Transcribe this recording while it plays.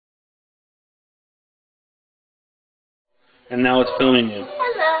and now it's filming you.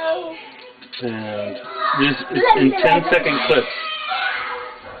 Hello. And this is in 10-second clips.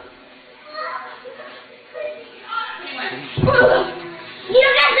 You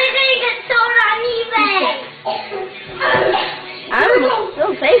guys are gonna get sold on eBay. I'm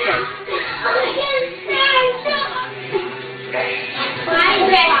still saving.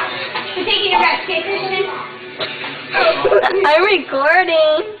 You're taking your back, okay, Christian? I'm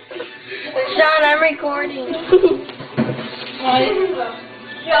recording. Sean, I'm recording. Hey!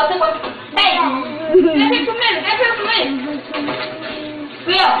 That's it for me.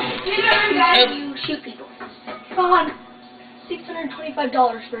 Brielle, you shoot people. Come on.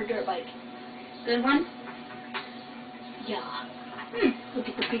 $625 for a dirt bike. Good one? Yeah. Look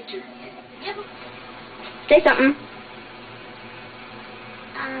at the picture. Yep. Say something.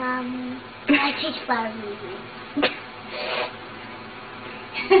 I teach Brielle Movie.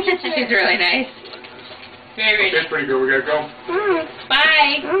 She's really nice. Very That's pretty good. We gotta go.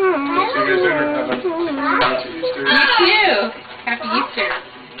 Bye. See you guys later. Happy Easter. You too. Happy Easter.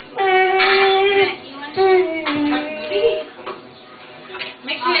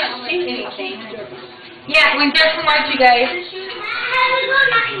 Make sure you don't shoot anything. Yeah, when there's some art, you guys.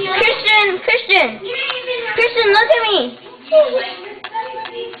 Christian, look at me.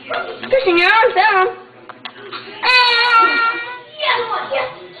 Christian, you're on film.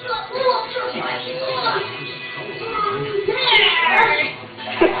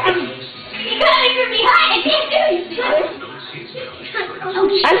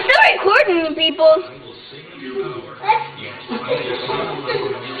 I'm still recording you people.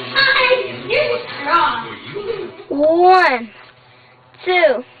 One,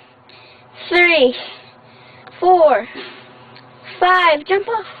 2, 3, 4, 5. Jump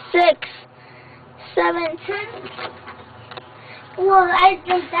off. 6, 7, 10. Well, I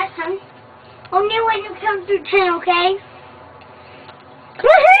jumped that time. Only when you come through 10, okay? Come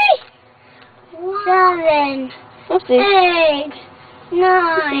on, hurry! 7, 8, 9,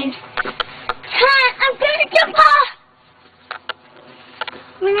 10. I'm gonna jump off!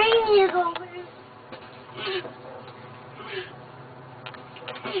 I need to go over.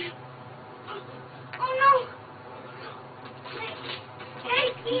 Oh no!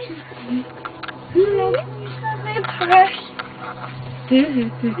 My purse.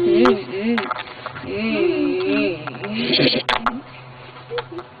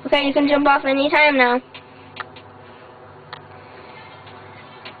 Okay, you can jump off anytime now.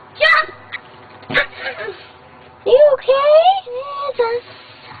 Jump! You okay? Jesus,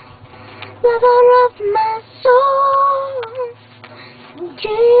 lover of my soul.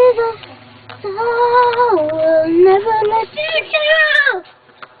 Jesus, I will never let you down.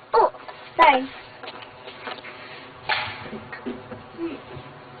 Oh, sorry.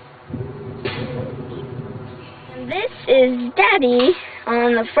 This is Daddy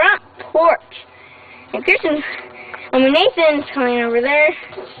on the front porch. And Nathan's coming over there.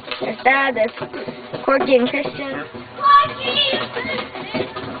 There's Dad, there's Corky and Christian.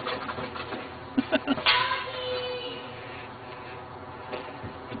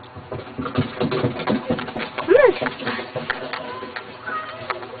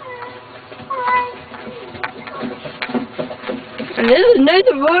 And this is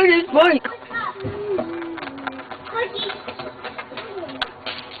Nathan riding his bike.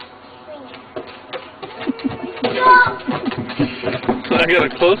 I got a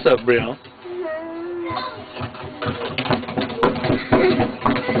close-up, Brielle.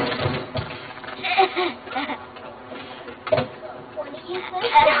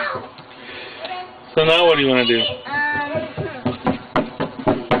 So now what do you want to do?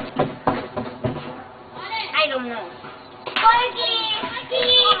 I don't know. Corky!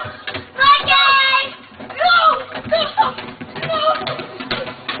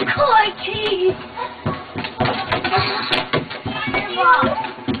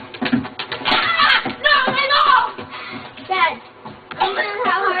 Dad, I'm gonna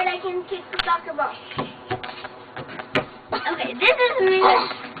how hard I can kick the soccer ball. Okay, this is me,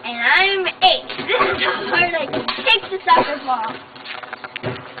 and I'm 8. This is how hard I can kick the soccer ball.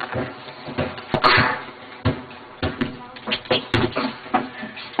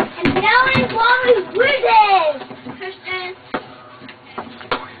 And now I'm blowing with it.